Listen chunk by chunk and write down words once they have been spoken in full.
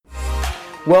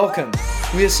Welcome.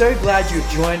 We are so glad you've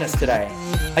joined us today.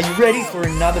 Are you ready for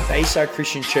another Bayside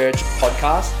Christian Church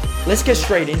podcast? Let's get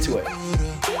straight into it.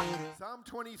 Psalm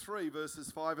 23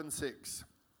 verses 5 and 6.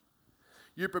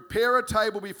 You prepare a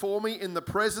table before me in the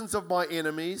presence of my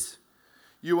enemies.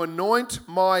 You anoint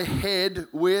my head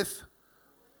with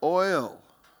oil.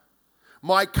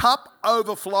 My cup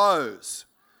overflows.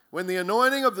 When the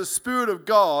anointing of the Spirit of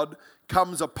God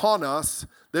comes upon us,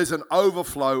 there's an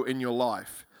overflow in your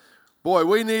life. Boy,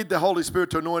 we need the Holy Spirit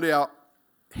to anoint our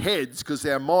heads because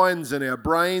our minds and our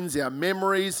brains, our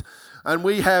memories, and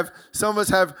some of us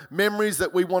have memories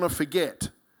that we want to forget.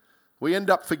 We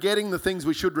end up forgetting the things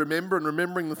we should remember and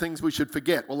remembering the things we should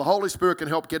forget. Well, the Holy Spirit can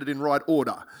help get it in right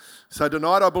order. So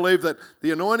tonight I believe that the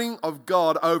anointing of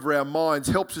God over our minds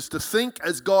helps us to think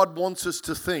as God wants us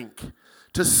to think,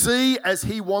 to see as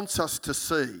He wants us to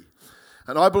see.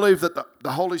 And I believe that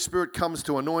the Holy Spirit comes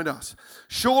to anoint us.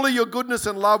 Surely your goodness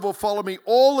and love will follow me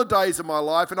all the days of my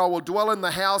life, and I will dwell in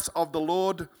the house of the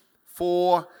Lord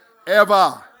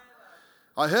forever.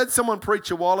 I heard someone preach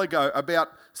a while ago about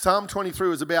Psalm 23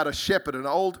 was about a shepherd,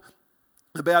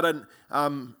 about a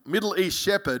Middle East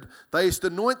shepherd. They used to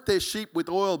anoint their sheep with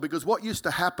oil because what used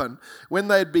to happen when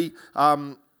they'd be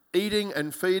eating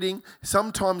and feeding,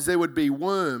 sometimes there would be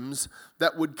worms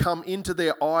that would come into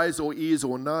their eyes or ears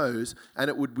or nose, and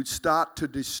it would start to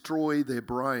destroy their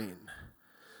brain.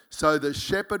 So the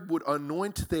shepherd would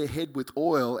anoint their head with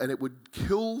oil, and it would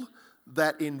kill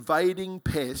that invading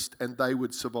pest, and they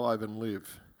would survive and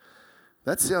live.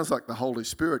 That sounds like the Holy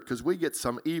Spirit because we get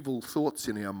some evil thoughts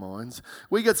in our minds.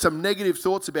 We get some negative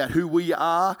thoughts about who we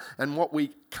are and what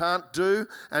we can't do.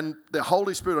 And the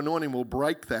Holy Spirit anointing will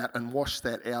break that and wash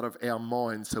that out of our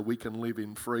minds so we can live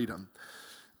in freedom.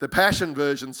 The Passion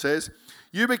Version says,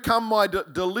 you become my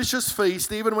delicious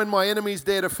feast even when my enemies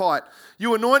dare to fight.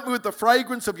 You anoint me with the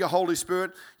fragrance of your Holy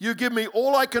Spirit. You give me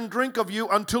all I can drink of you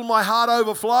until my heart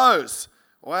overflows.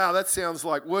 Wow, that sounds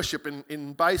like worship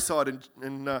in Bayside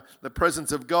in the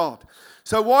presence of God.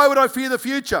 So why would I fear the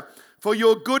future? For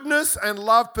your goodness and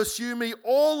love pursue me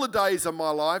all the days of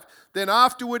my life. Then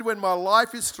afterward, when my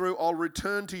life is through, I'll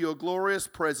return to your glorious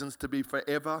presence to be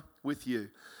forever with you.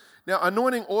 Now,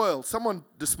 anointing oil. Someone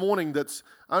this morning that's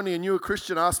only a newer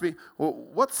Christian asked me, well,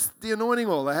 what's the anointing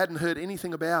oil? They hadn't heard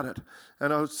anything about it.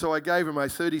 And so I gave him a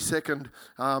 30-second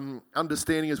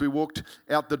understanding as we walked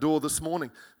out the door this morning.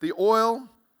 The oil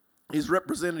is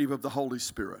representative of the Holy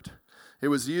Spirit. It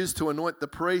was used to anoint the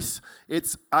priests.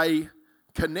 It's a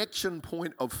connection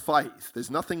point of faith.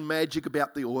 There's nothing magic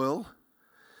about the oil.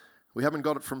 We haven't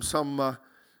got it from some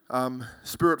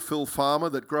spirit-filled farmer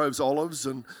that grows olives,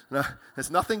 and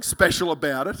there's nothing special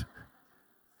about it.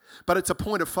 But it's a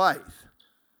point of faith.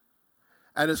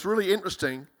 And it's really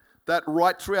interesting that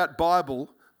right throughout Bible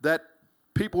that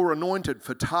people were anointed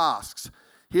for tasks.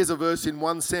 Here's a verse in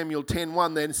 1 Samuel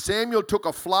 10:1. Then Samuel took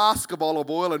a flask of olive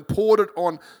oil and poured it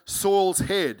on Saul's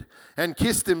head and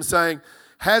kissed him, saying,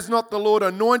 has not the Lord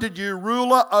anointed you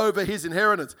ruler over his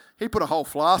inheritance? He put a whole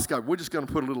flask over. We're just going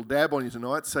to put a little dab on you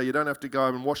tonight so you don't have to go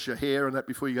home and wash your hair and that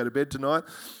before you go to bed tonight.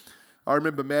 I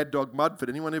remember Mad Dog Mudford.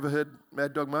 Anyone ever heard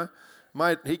Mad Dog Mo?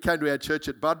 Mate, he came to our church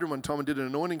at Buderim one time and did an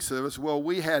anointing service. Well,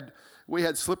 we had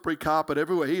slippery carpet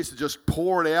everywhere. He used to just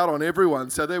pour it out on everyone.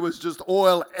 So there was just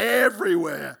oil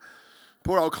everywhere.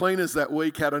 Poor old cleaners that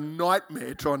week had a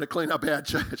nightmare trying to clean up our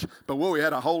church. But we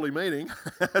had a holy meeting.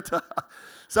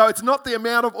 So it's not the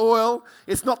amount of oil,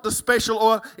 it's not the special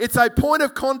oil, it's a point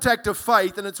of contact of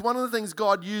faith, and it's one of the things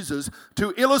God uses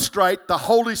to illustrate the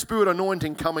Holy Spirit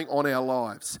anointing coming on our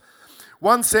lives.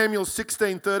 1 Samuel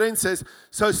 16:13 says,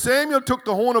 so Samuel took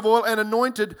the horn of oil and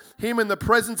anointed him in the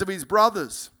presence of his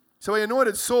brothers. So he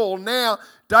anointed Saul. Now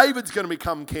David's going to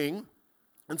become king.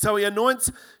 And so he anoints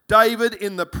David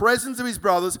in the presence of his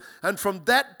brothers. And from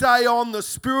that day on, the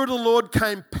Spirit of the Lord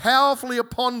came powerfully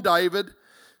upon David.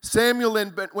 Samuel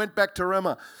then went back to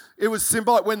Ramah. It was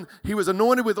symbolic. When he was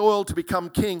anointed with oil to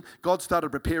become king, God started to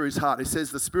prepare his heart. It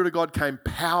says the Spirit of God came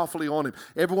powerfully on him.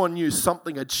 Everyone knew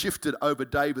something had shifted over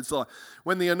David's life.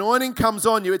 When the anointing comes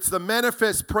on you, it's the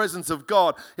manifest presence of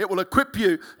God. It will equip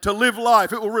you to live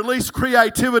life. It will release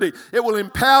creativity. It will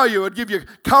empower you and give you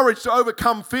courage to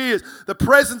overcome fears. The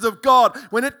presence of God,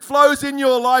 when it flows in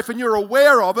your life and you're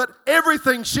aware of it,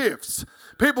 everything shifts.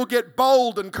 People get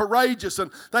bold and courageous,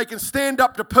 and they can stand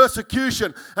up to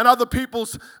persecution and other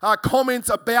people's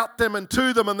comments about them and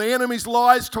to them, and the enemy's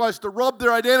lies tries to rob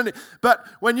their identity. But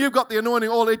when you've got the anointing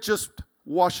oil, it just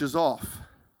washes off.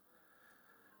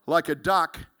 Like a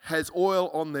duck has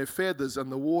oil on their feathers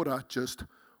and the water just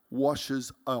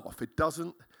washes off. It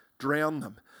doesn't drown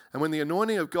them. And when the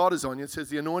anointing of God is on you, it says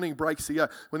the anointing breaks the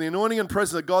yoke. When the anointing and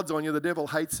presence of God's on you, the devil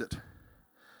hates it.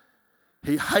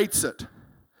 He hates it.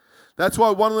 That's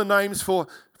why one of the names for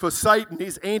Satan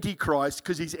is Antichrist,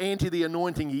 because he's anti the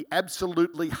anointing. He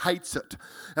absolutely hates it.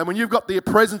 And when you've got the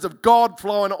presence of God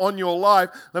flowing on your life,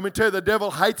 let me tell you, the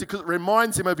devil hates it because it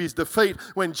reminds him of his defeat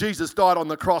when Jesus died on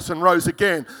the cross and rose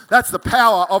again. That's the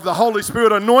power of the Holy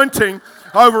Spirit anointing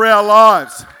over our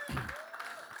lives.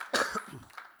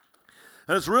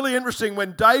 And it's really interesting,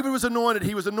 when David was anointed,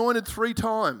 he was anointed 3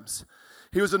 times.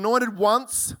 He was anointed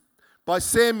once by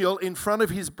Samuel in front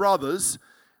of his brothers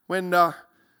when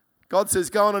God says,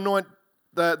 go and anoint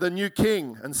the new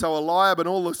king. And so Eliab and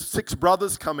all the 6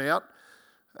 brothers come out.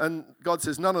 And God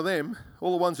says, none of them,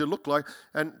 all the ones who look like.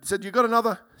 And said, you got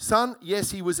another son?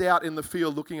 Yes, he was out in the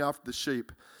field looking after the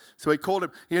sheep. So he called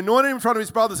him. He anointed him in front of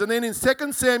his brothers. And then in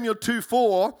 2 Samuel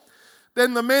 2:4,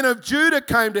 then the men of Judah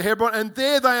came to Hebron, and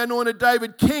there they anointed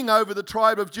David king over the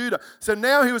tribe of Judah. So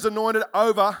now he was anointed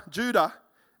over Judah.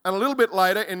 And a little bit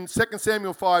later, in 2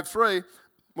 Samuel 5:3,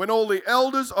 when all the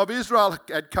elders of Israel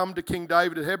had come to King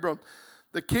David at Hebron,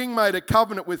 the king made a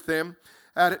covenant with them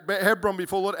at Hebron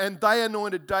before the Lord, and they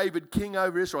anointed David king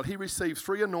over Israel. He received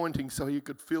 3 anointings so he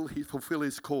could fulfill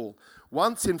his call.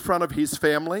 Once in front of his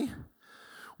family,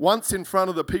 once in front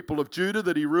of the people of Judah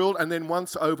that he ruled, and then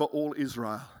once over all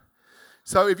Israel.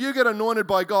 So if you get anointed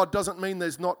by God, doesn't mean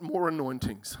there's not more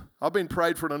anointings. I've been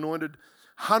prayed for an anointed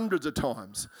hundreds of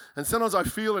times. And sometimes I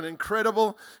feel an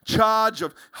incredible charge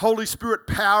of Holy Spirit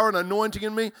power and anointing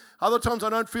in me. Other times I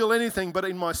don't feel anything, but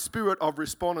in my spirit I've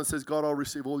responded and says, God, I'll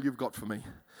receive all you've got for me.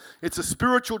 It's a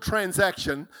spiritual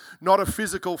transaction, not a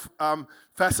physical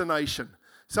fascination.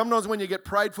 Sometimes when you get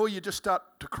prayed for, you just start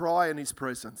to cry in his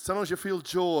presence. Sometimes you feel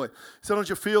joy. Sometimes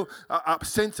you feel a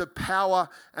sense of power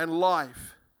and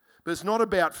life. But it's not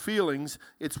about feelings,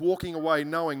 it's walking away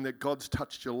knowing that God's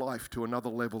touched your life to another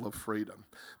level of freedom.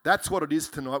 That's what it is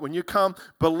tonight. When you come,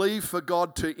 believe for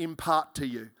God to impart to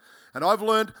you. And I've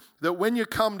learned that when you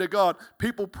come to God,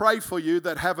 people pray for you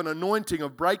that have an anointing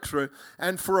of breakthrough,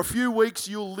 and for a few weeks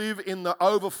you'll live in the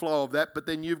overflow of that, but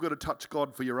then you've got to touch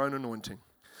God for your own anointing.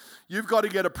 You've got to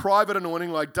get a private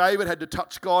anointing like David had to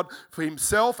touch God for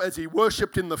himself as he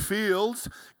worshipped in the fields.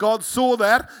 God saw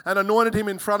that and anointed him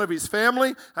in front of his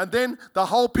family. And then the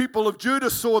whole people of Judah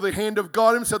saw the hand of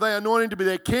God in him, so they anointed him to be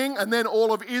their king. And then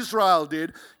all of Israel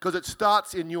did, because it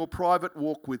starts in your private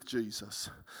walk with Jesus.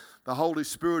 The Holy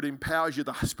Spirit empowers you,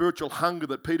 the spiritual hunger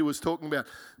that Peter was talking about.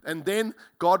 And then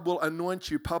God will anoint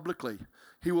you publicly.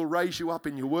 He will raise you up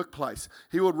in your workplace.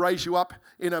 He will raise you up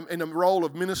in a role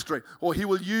of ministry. Or he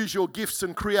will use your gifts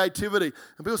and creativity.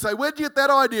 And people say, where'd you get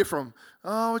that idea from?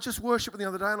 Oh, I was just worshiping the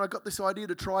other day and I got this idea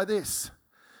to try this.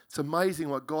 It's amazing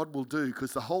what God will do,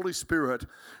 because the Holy Spirit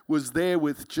was there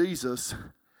with Jesus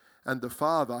and the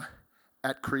Father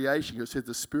at creation. It said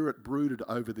the Spirit brooded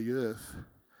over the earth.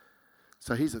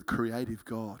 So he's a creative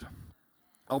God.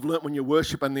 I've learnt when you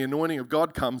worship and the anointing of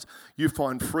God comes, you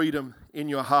find freedom in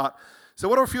your heart. So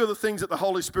what are a few of the things that the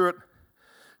Holy Spirit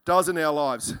does in our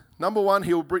lives? Number one,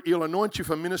 he'll anoint you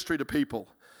for ministry to people.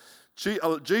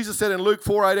 Jesus said in Luke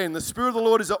 4:18, the Spirit of the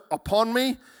Lord is upon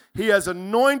me. He has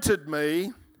anointed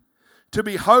me to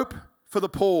be hope for the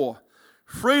poor,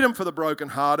 freedom for the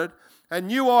brokenhearted, and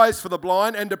new eyes for the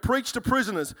blind, and to preach to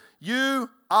prisoners, you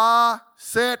are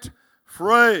set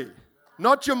free.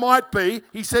 Not you might be.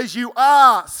 He says you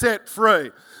are set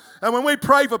free. And when we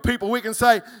pray for people, we can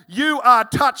say, you are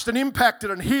touched and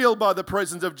impacted and healed by the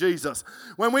presence of Jesus.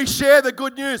 When we share the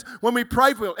good news, when we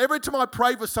pray for people, every time I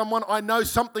pray for someone, I know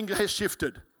something has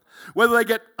shifted. Whether they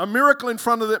get a miracle in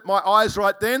front of my eyes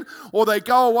right then, or they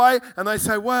go away and they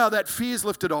say, wow, that fear's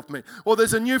lifted off me. Or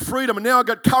there's a new freedom and now I've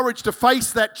got courage to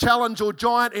face that challenge or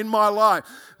giant in my life.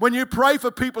 When you pray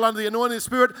for people under the anointing of the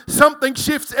Spirit, something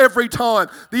shifts every time.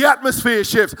 The atmosphere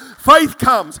shifts. Faith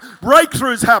comes.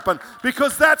 Breakthroughs happen,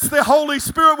 because that's the Holy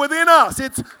Spirit within us.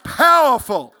 It's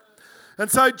powerful. And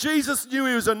so Jesus knew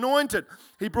he was anointed.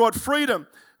 He brought freedom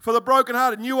for the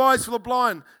brokenhearted, new eyes for the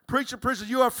blind. Preach to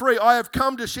prisoners, you are free. I have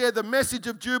come to share the message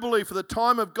of Jubilee, for the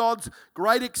time of God's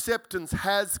great acceptance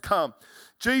has come.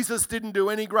 Jesus didn't do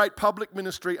any great public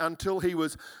ministry until he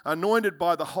was anointed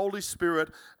by the Holy Spirit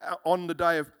on the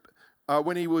day of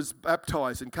when he was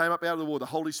baptized and came up out of the water. The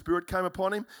Holy Spirit came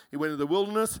upon him. He went into the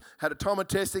wilderness, had a time of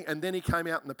testing, and then he came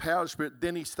out in the power of the Spirit.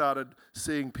 Then he started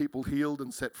seeing people healed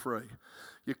and set free.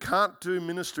 You can't do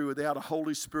ministry without a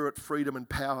Holy Spirit freedom and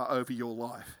power over your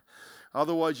life.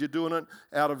 Otherwise, you're doing it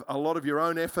out of a lot of your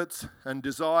own efforts and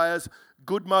desires,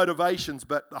 good motivations,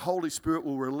 but the Holy Spirit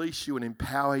will release you and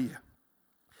empower you.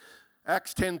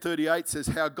 Acts 10:38 says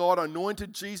how God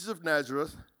anointed Jesus of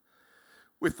Nazareth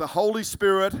with the Holy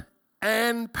Spirit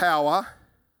and power,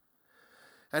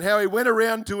 and how he went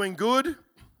around doing good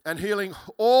and healing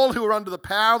all who were under the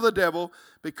power of the devil,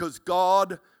 because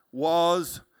God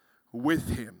was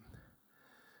with him.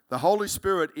 The Holy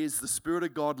Spirit is the Spirit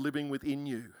of God living within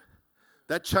you.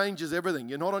 That changes everything.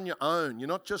 You're not on your own. You're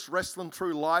not just wrestling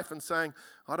through life and saying,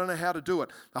 I don't know how to do it.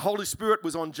 The Holy Spirit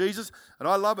was on Jesus, and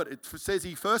I love it. It says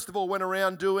he first of all went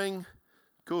around doing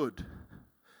good.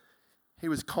 He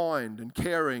was kind and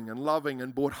caring and loving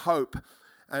and brought hope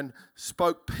and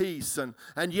spoke peace. And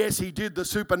yes, he did the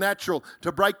supernatural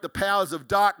to break the powers of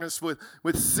darkness with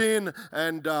sin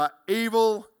and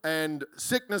evil and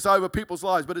sickness over people's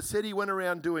lives. But it said he went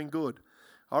around doing good.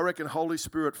 I reckon Holy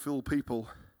Spirit-filled people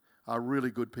are really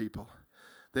good people.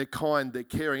 They're kind, they're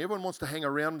caring. Everyone wants to hang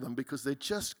around them because they're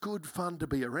just good fun to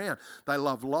be around. They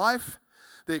love life,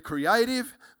 they're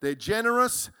creative, they're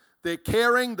generous, they're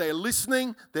caring, they're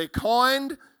listening, they're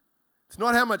kind. It's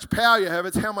not how much power you have,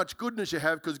 it's how much goodness you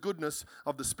have, because goodness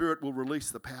of the Spirit will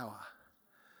release the power.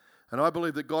 And I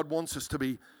believe that God wants us to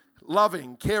be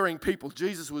loving, caring people.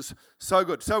 Jesus was so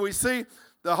good. So we see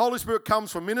the Holy Spirit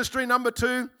comes from ministry. Number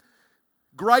 2,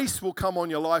 grace will come on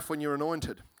your life when you're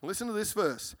anointed. Listen to this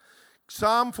verse.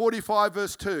 Psalm 45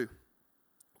 verse 2.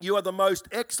 You are the most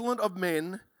excellent of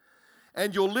men,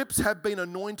 and your lips have been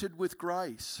anointed with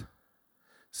grace,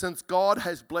 since God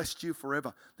has blessed you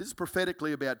forever. This is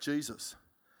prophetically about Jesus.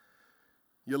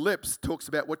 Your lips talks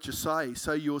about what you say,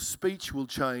 so your speech will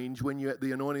change when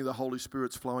the anointing of the Holy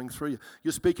Spirit's flowing through you.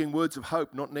 You're speaking words of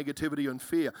hope, not negativity and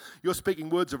fear. You're speaking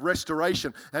words of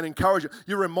restoration and encouragement.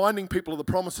 You're reminding people of the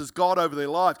promises of God over their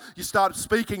lives. You start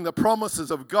speaking the promises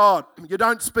of God. You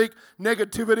don't speak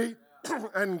negativity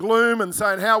and gloom and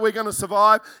saying how we're going to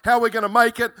survive, how we're going to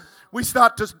make it. We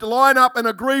start to line up and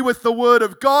agree with the word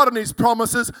of God and his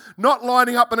promises, not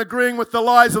lining up and agreeing with the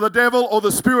lies of the devil or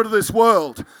the spirit of this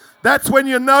world. That's when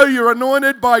you know you're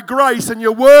anointed by grace, and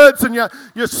your words and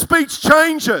your speech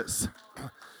changes.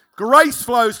 Grace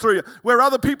flows through you. Where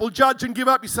other people judge and give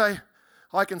up, you say,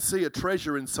 I can see a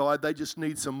treasure inside. They just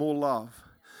need some more love.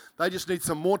 They just need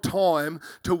some more time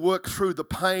to work through the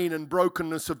pain and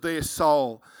brokenness of their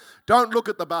soul. Don't look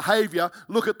at the behavior.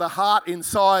 Look at the heart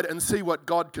inside and see what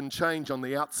God can change on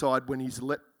the outside when he's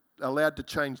allowed to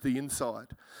change the inside.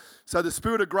 So the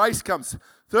Spirit of grace comes.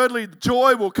 Thirdly,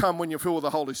 joy will come when you fill with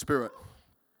the Holy Spirit.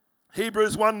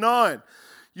 Hebrews 1:9.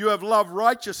 You have loved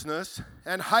righteousness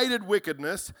and hated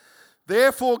wickedness.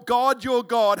 Therefore, God, your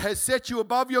God, has set you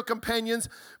above your companions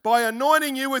by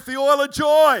anointing you with the oil of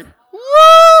joy.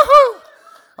 Woo-hoo!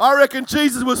 I reckon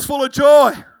Jesus was full of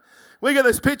joy. We get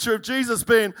this picture of Jesus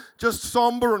being just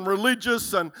somber and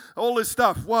religious and all this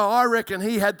stuff. Well, I reckon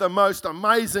he had the most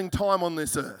amazing time on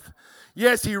this earth.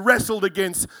 Yes, he wrestled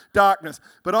against darkness,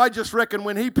 but I just reckon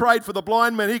when he prayed for the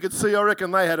blind men, he could see, I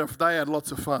reckon they had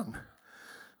lots of fun.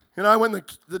 You know, when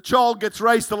the child gets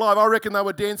raised to life, I reckon they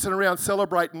were dancing around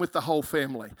celebrating with the whole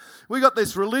family. We got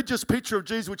this religious picture of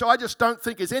Jesus, which I just don't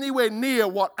think is anywhere near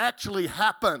what actually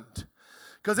happened.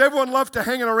 Because everyone loved to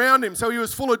hang around him, so he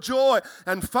was full of joy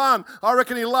and fun. I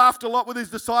reckon he laughed a lot with his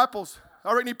disciples.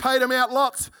 I reckon he paid them out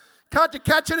lots. Can't you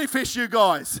catch any fish, you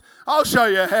guys? I'll show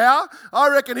you how. I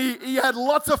reckon he had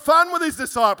lots of fun with his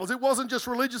disciples. It wasn't just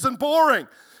religious and boring.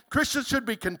 Christians should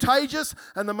be contagious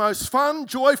and the most fun,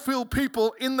 joy-filled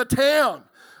people in the town.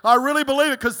 I really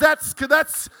believe it, because that's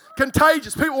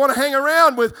contagious. People want to hang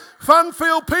around with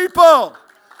fun-filled people.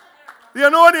 The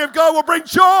anointing of God will bring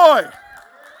joy.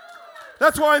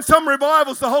 That's why in some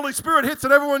revivals the Holy Spirit hits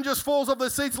and everyone just falls off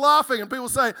their seats laughing, and people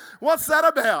say, what's that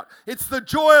about? It's the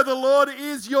joy of the Lord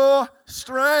is your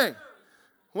strength.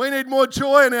 We need more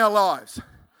joy in our lives.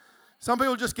 Some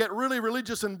people just get really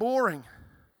religious and boring.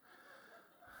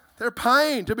 They're a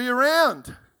pain to be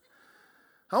around.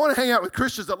 I want to hang out with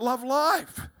Christians that love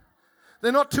life.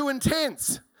 They're not too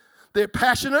intense. They're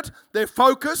passionate. They're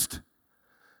focused.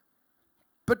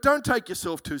 But don't take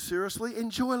yourself too seriously.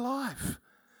 Enjoy life.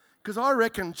 Because I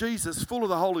reckon Jesus, full of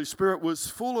the Holy Spirit, was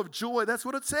full of joy. That's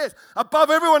what it says. Above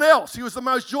everyone else, he was the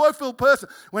most joyful person.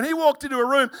 When he walked into a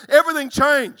room, everything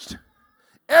changed.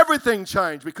 Everything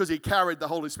changed because he carried the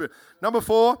Holy Spirit. Number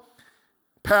 4,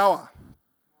 power.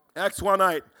 Acts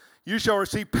 1:8. You shall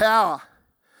receive power,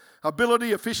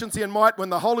 ability, efficiency, and might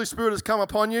when the Holy Spirit has come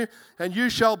upon you, and you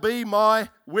shall be my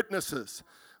witnesses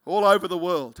all over the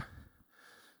world.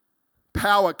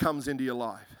 Power comes into your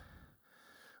life.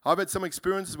 I've had some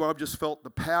experiences where I've just felt the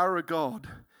power of God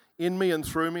in me and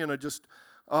through me, and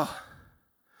I'll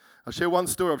share one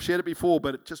story. I've shared it before,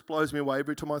 but it just blows me away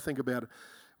every time I think about it.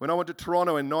 When I went to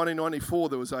Toronto in 1994,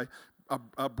 there was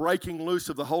a breaking loose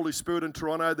of the Holy Spirit in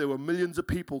Toronto. There were millions of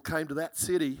people came to that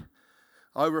city.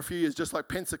 over a few years, just like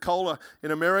Pensacola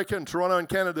in America and Toronto in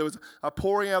Canada. There was a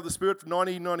pouring out of the Spirit from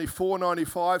 1994,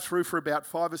 95 through for about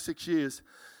 5 or 6 years.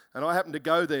 And I happened to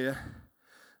go there.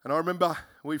 And I remember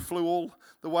we flew all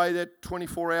the way there,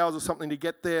 24 hours or something to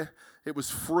get there. It was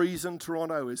freezing.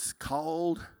 Toronto. It was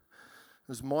cold. It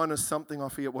was minus something. I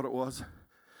forget what it was.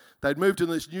 They'd moved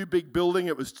into this new big building.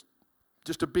 It was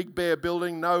just a big bare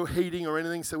building, no heating or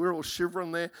anything. So we were all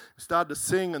shivering there. We started to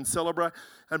sing and celebrate.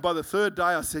 And by the third day,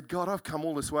 I said, God, I've come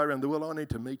all this way around the world. I need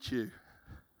to meet you.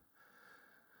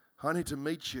 I need to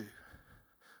meet you.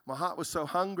 My heart was so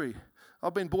hungry.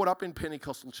 I've been brought up in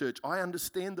Pentecostal church. I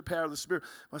understand the power of the Spirit.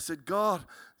 I said, God,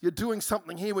 you're doing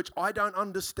something here which I don't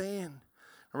understand.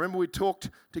 I remember we talked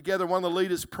together. One of the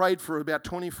leaders prayed for about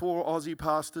 24 Aussie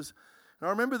pastors. And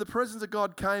I remember the presence of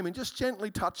God came and just gently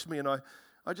touched me. And I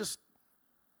just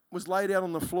was laid out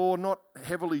on the floor, not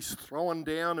heavily thrown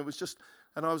down. It was just,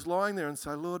 and I was lying there and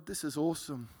say, Lord, this is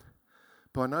awesome.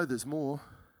 But I know there's more.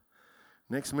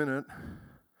 Next minute,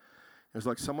 it was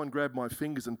like someone grabbed my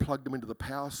fingers and plugged them into the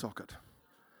power socket.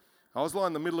 I was lying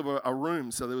in the middle of a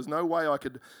room, so there was no way I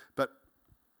could, but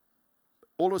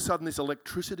all of a sudden this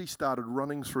electricity started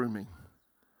running through me.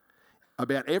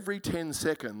 About every 10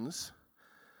 seconds,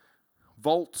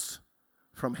 volts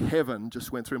from heaven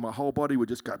just went through. My whole body would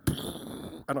just go,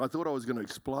 and I thought I was going to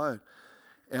explode.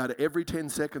 Out of every 10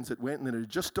 seconds it went, and then it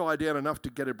just died down enough to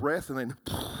get a breath, and then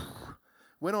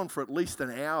went on for at least an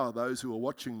hour, those who were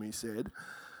watching me said.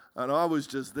 And I was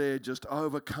just there, just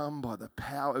overcome by the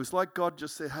power. It was like God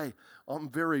just said, hey, I'm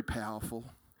very powerful.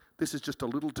 This is just a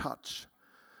little touch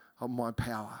of my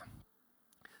power.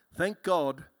 Thank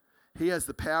God he has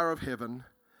the power of heaven,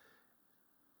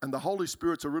 and the Holy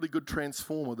Spirit's a really good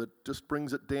transformer that just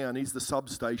brings it down. He's the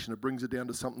substation. It brings it down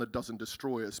to something that doesn't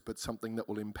destroy us, but something that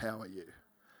will empower you.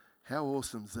 How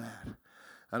awesome is that?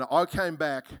 And I came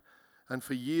back, and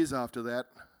for years after that,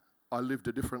 I lived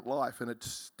a different life, and it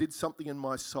did something in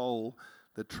my soul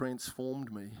that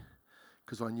transformed me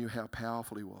because I knew how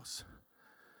powerful he was.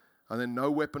 And then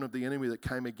no weapon of the enemy that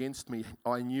came against me,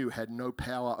 I knew had no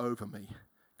power over me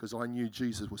because I knew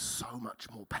Jesus was so much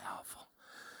more powerful.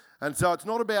 And so it's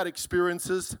not about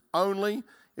experiences only,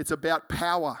 it's about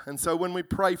power. And so when we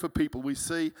pray for people, we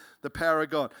see the power of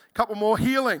God. A couple more.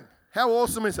 Healing. How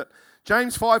awesome is it?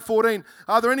 James 5:14.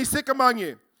 Are there any sick among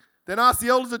you? Then ask the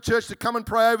elders of the church to come and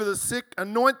pray over the sick,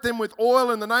 anoint them with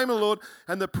oil in the name of the Lord,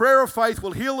 and the prayer of faith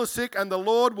will heal the sick, and the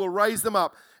Lord will raise them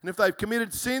up. And if they've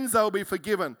committed sins, they will be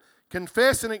forgiven.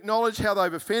 Confess and acknowledge how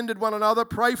they've offended one another.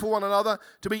 Pray for one another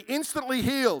to be instantly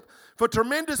healed. For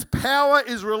tremendous power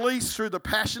is released through the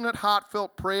passionate,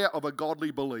 heartfelt prayer of a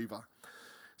godly believer.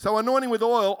 So anointing with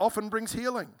oil often brings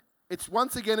healing. It's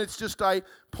just a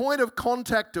point of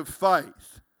contact of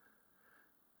faith.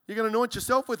 You're going to anoint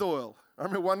yourself with oil. I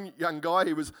remember one young guy,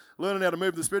 he was learning how to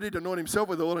move the Spirit. He'd anoint himself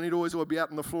with oil, and he'd always be out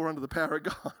on the floor under the power of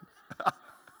God.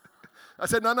 I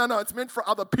said, no, it's meant for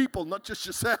other people, not just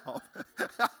yourself.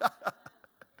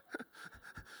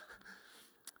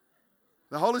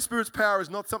 The Holy Spirit's power is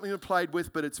not something to be played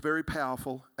with, but it's very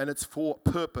powerful, and it's for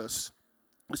purpose.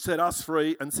 It set us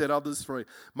free and set others free.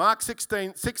 Mark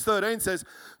 6:13 says,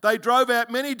 they drove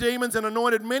out many demons and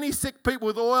anointed many sick people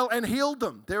with oil and healed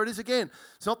them. There it is again.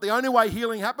 It's not the only way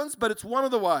healing happens, but it's one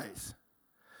of the ways.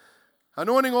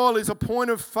 Anointing oil is a point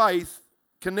of faith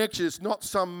connection. It's not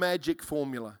some magic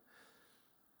formula.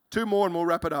 2 more and we'll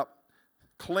wrap it up.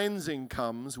 Cleansing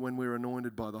comes when we're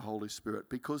anointed by the Holy Spirit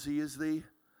because he is the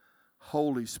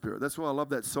Holy Spirit. That's why I love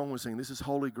that song we're singing. This is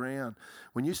holy ground.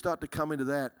 When you start to come into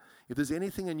that, if there's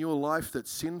anything in your life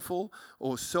that's sinful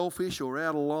or selfish or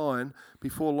out of line,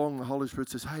 before long the Holy Spirit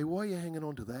says, hey, why are you hanging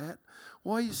on to that?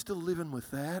 Why are you still living with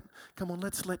that? Come on,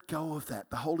 let's let go of that.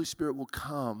 The Holy Spirit will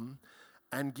come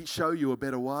and show you a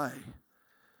better way.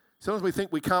 Sometimes we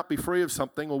think we can't be free of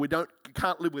something or we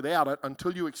can't live without it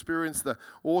until you experience the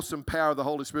awesome power of the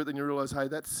Holy Spirit. Then you realize, hey,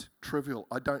 that's trivial.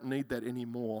 I don't need that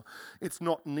anymore. It's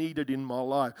not needed in my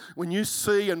life. When you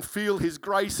see and feel his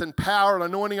grace and power and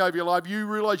anointing over your life, you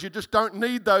realize you just don't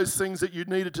need those things that you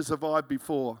needed to survive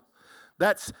before.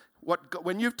 That's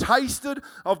when you've tasted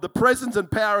of the presence and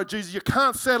power of Jesus, you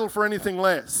can't settle for anything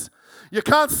less. You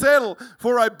can't settle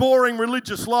for a boring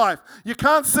religious life. You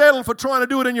can't settle for trying to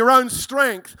do it in your own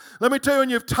strength. Let me tell you, when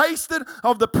you've tasted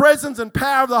of the presence and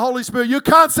power of the Holy Spirit, you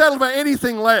can't settle for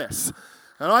anything less.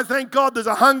 And I thank God there's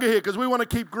a hunger here because we want to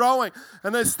keep growing.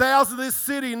 And there's thousands of this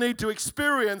city need to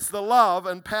experience the love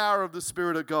and power of the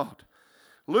Spirit of God.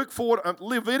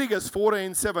 Leviticus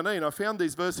 14:17. I found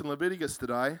these verses in Leviticus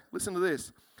today. Listen to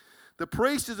this. The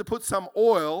priest is to put some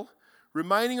oil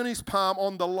remaining on his palm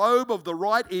on the lobe of the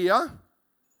right ear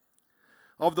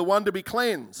of the one to be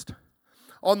cleansed.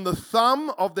 on the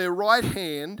thumb of their right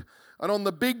hand, and on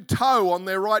the big toe on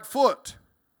their right foot.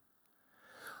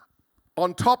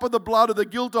 On top of the blood of the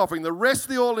guilt offering, the rest of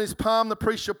the oil in his palm, the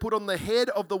priest shall put on the head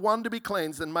of the one to be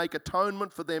cleansed and make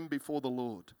atonement for them before the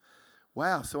Lord.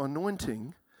 Wow, so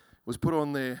anointing was put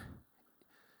on their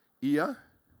ear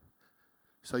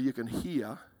so you can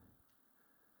hear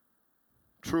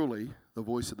truly the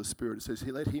voice of the Spirit. It says,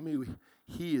 let him who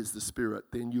hears the Spirit,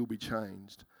 then you'll be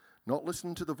changed. Not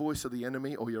listening to the voice of the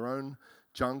enemy or your own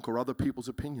junk or other people's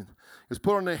opinion. It was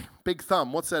put on their big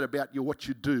thumb. What's that about what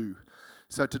you do?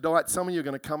 So tonight, some of you are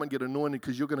going to come and get anointed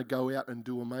because you're going to go out and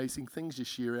do amazing things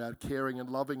this year, out caring and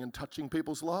loving and touching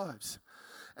people's lives.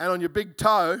 And on your big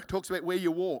toe, talks about where you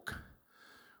walk,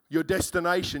 your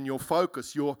destination, your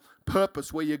focus, your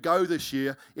purpose, where you go this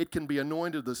year. It can be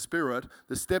anointed of the Spirit.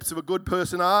 The steps of a good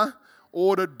person are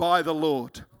ordered by the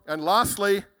Lord. And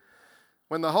lastly,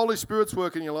 when the Holy Spirit's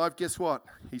working in your life, guess what?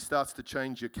 He starts to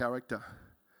change your character.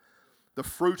 The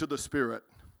fruit of the Spirit.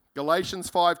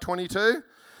 Galatians 5:22.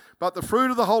 But the fruit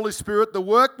of the Holy Spirit, the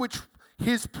work which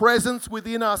his presence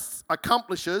within us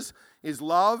accomplishes, is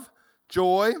love,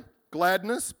 joy,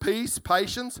 gladness, peace,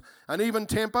 patience, and even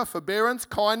temper, forbearance,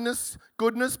 kindness,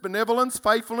 goodness, benevolence,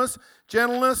 faithfulness,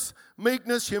 gentleness,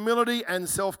 meekness, humility, and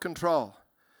self-control.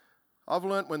 I've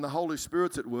learnt when the Holy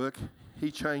Spirit's at work,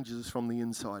 he changes us from the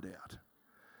inside out.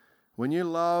 When you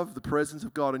love the presence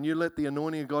of God and you let the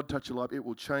anointing of God touch your life, it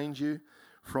will change you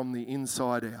from the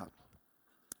inside out.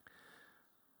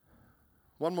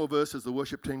 One more verse as the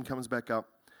worship team comes back up.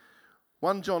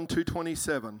 1 John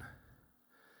 2:27.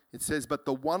 It says, but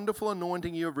the wonderful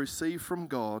anointing you have received from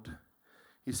God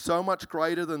is so much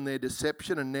greater than their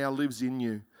deception and now lives in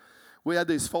you. We had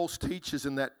these false teachers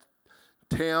in that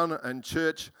town and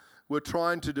church were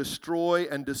trying to destroy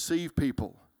and deceive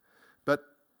people. But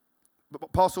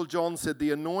Apostle John said,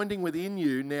 the anointing within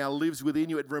you now lives within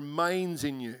you. It remains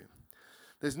in you.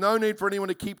 There's no need for anyone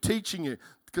to keep teaching you.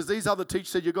 Because these other teachers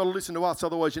said, you've got to listen to us,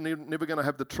 otherwise you're never going to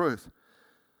have the truth.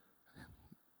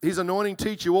 His anointing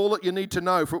teach you all that you need to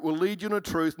know, for it will lead you to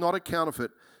truth, not a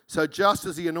counterfeit. So just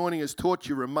as the anointing has taught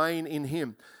you, remain in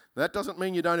him. That doesn't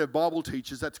mean you don't have Bible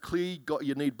teachers. That's clear.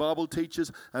 You need Bible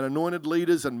teachers and anointed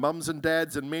leaders and mums and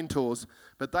dads and mentors.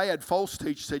 But they had false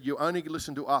teachers said, you only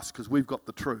listen to us because we've got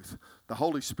the truth. The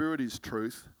Holy Spirit is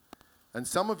truth. And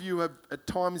some of you have at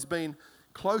times been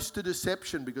close to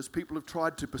deception because people have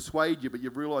tried to persuade you, but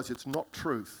you've realised it's not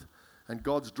truth. And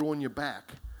God's drawn you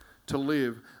back to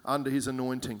live under his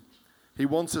anointing. He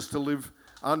wants us to live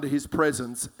under his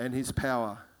presence and his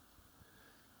power.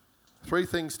 3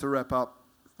 things to wrap up.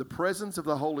 The presence of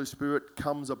the Holy Spirit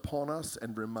comes upon us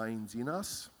and remains in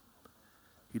us.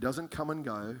 He doesn't come and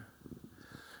go.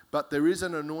 But there is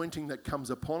an anointing that comes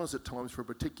upon us at times for a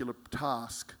particular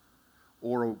task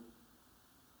or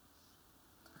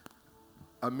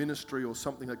a ministry or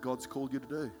something that God's called you to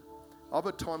do. I've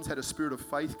at times had a spirit of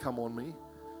faith come on me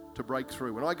to break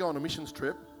through. When I go on a missions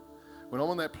trip, when I'm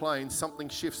on that plane, something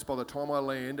shifts by the time I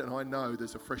land and I know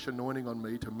there's a fresh anointing on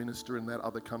me to minister in that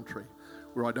other country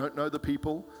where I don't know the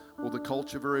people or the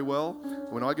culture very well.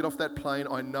 When I get off that plane,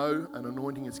 I know an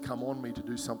anointing has come on me to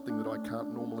do something that I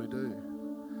can't normally do.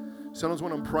 Sometimes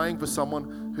when I'm praying for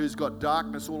someone who's got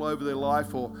darkness all over their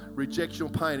life or rejection or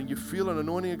pain, and you feel an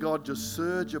anointing of God just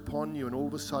surge upon you, and all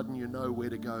of a sudden you know where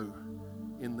to go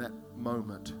in that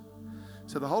moment.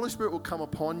 So the Holy Spirit will come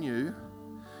upon you.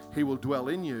 He will dwell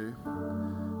in you.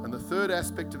 And the third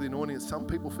aspect of the anointing that some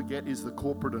people forget is the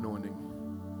corporate anointing.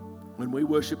 When we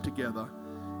worship together,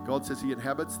 God says he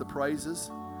inhabits the praises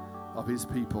of his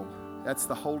people. That's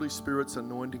the Holy Spirit's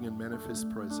anointing and manifest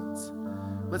presence.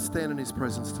 Let's stand in his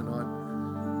presence tonight.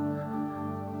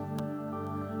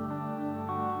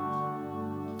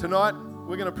 Tonight,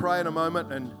 we're going to pray in a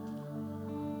moment, and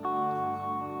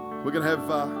we're going to have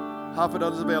half a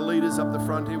dozen of our leaders up the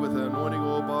front here with an anointing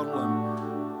oil bottle,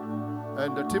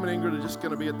 and Tim and Ingrid are just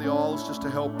going to be at the aisles just to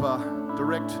help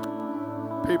direct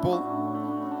people.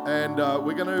 And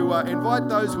we're going to invite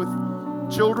those with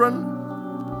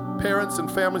children, parents and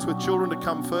families with children to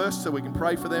come first so we can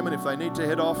pray for them, and if they need to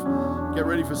head off, get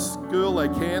ready for school, they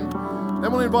can.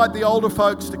 Then we'll invite the older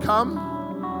folks to come,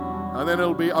 and then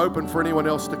it'll be open for anyone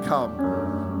else to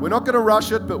come. We're not going to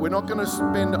rush it, but we're not going to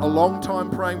spend a long time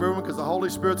praying for everyone because the Holy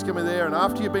Spirit's going to be there, and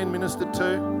after you've been ministered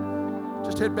to,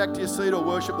 just head back to your seat or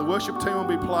worship. The worship team will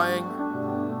be playing.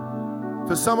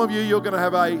 For some of you, you're going to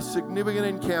have a significant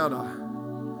encounter.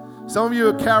 Some of you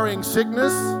are carrying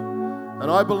sickness, and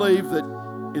I believe that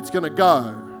it's going to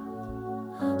go.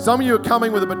 Some of you are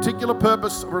coming with a particular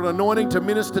purpose or an anointing to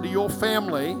minister to your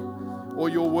family or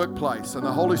your workplace, and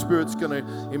the Holy Spirit's going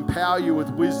to empower you with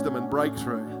wisdom and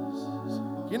breakthrough.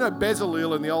 You know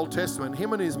Bezalel in the Old Testament,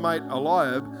 him and his mate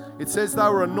Eliab, it says they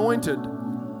were anointed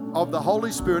of the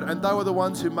Holy Spirit, and they were the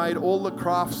ones who made all the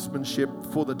craftsmanship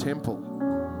for the temple.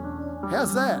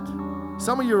 How's that?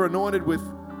 Some of you are anointed with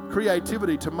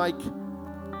creativity to make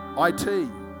IT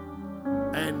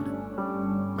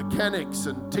and mechanics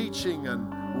and teaching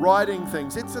and writing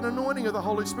things. It's an anointing of the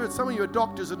Holy Spirit. Some of you are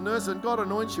doctors and nurses, and God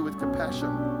anoints you with compassion.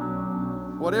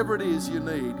 Whatever it is you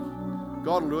need,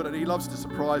 God will do it, and He loves to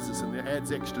surprise us and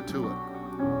adds extra to it.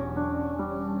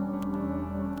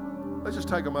 Let's just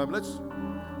take a moment.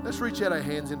 Let's reach out our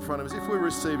hands in front of us if we're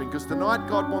receiving, because tonight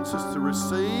God wants us to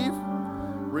receive,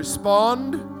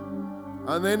 respond,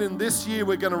 and then in this year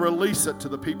we're going to release it to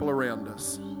the people around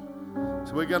us.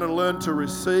 So we're going to learn to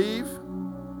receive,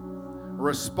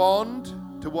 respond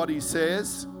to what He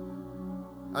says,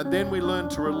 and then we learn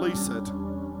to release it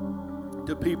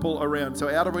to people around.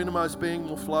 So out of our innermost being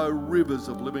will flow rivers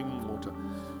of living water.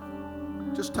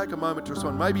 Just take a moment to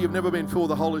respond. Maybe you've never been filled with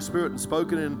the Holy Spirit and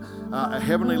spoken in a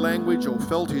heavenly language or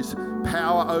felt His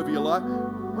power over your life.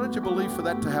 Why don't you believe for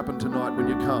that to happen tonight when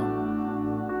you come?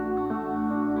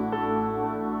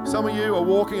 Some of you are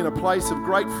walking in a place of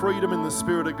great freedom in the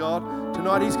Spirit of God.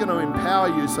 Tonight He's going to empower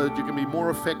you so that you can be more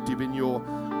effective in your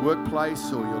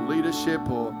workplace or your leadership.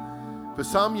 Or for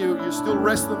some, you're still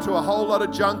wrestling through a whole lot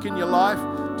of junk in your life.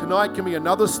 Tonight can be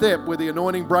another step where the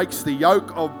anointing breaks the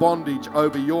yoke of bondage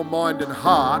over your mind and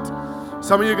heart.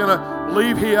 Some of you are going to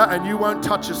leave here and you won't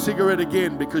touch a cigarette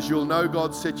again because you'll know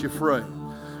God set you free.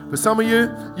 For some of you,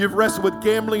 you've wrestled with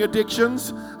gambling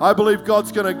addictions. I believe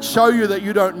God's going to show you that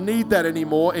you don't need that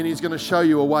anymore, and He's going to show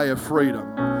you a way of freedom.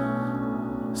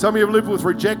 Some of you have lived with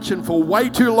rejection for way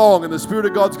too long, and the Spirit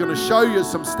of God's going to show you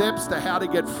some steps to how to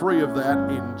get free of that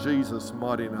in Jesus'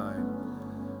 mighty name.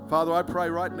 Father, I pray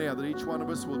right now that each one of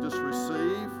us will just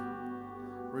receive,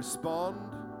 respond,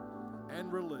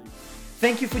 and release.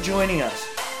 Thank you for joining us.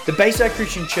 The Bayside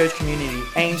Christian Church community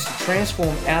aims to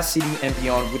transform our city and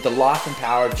beyond with the life and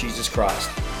power of Jesus Christ.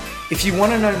 If you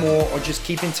want to know more or just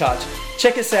keep in touch,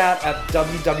 check us out at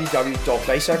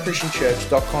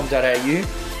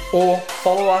www.baysidechristianchurch.com.au or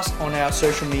follow us on our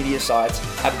social media sites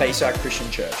at Bayside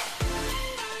Christian Church.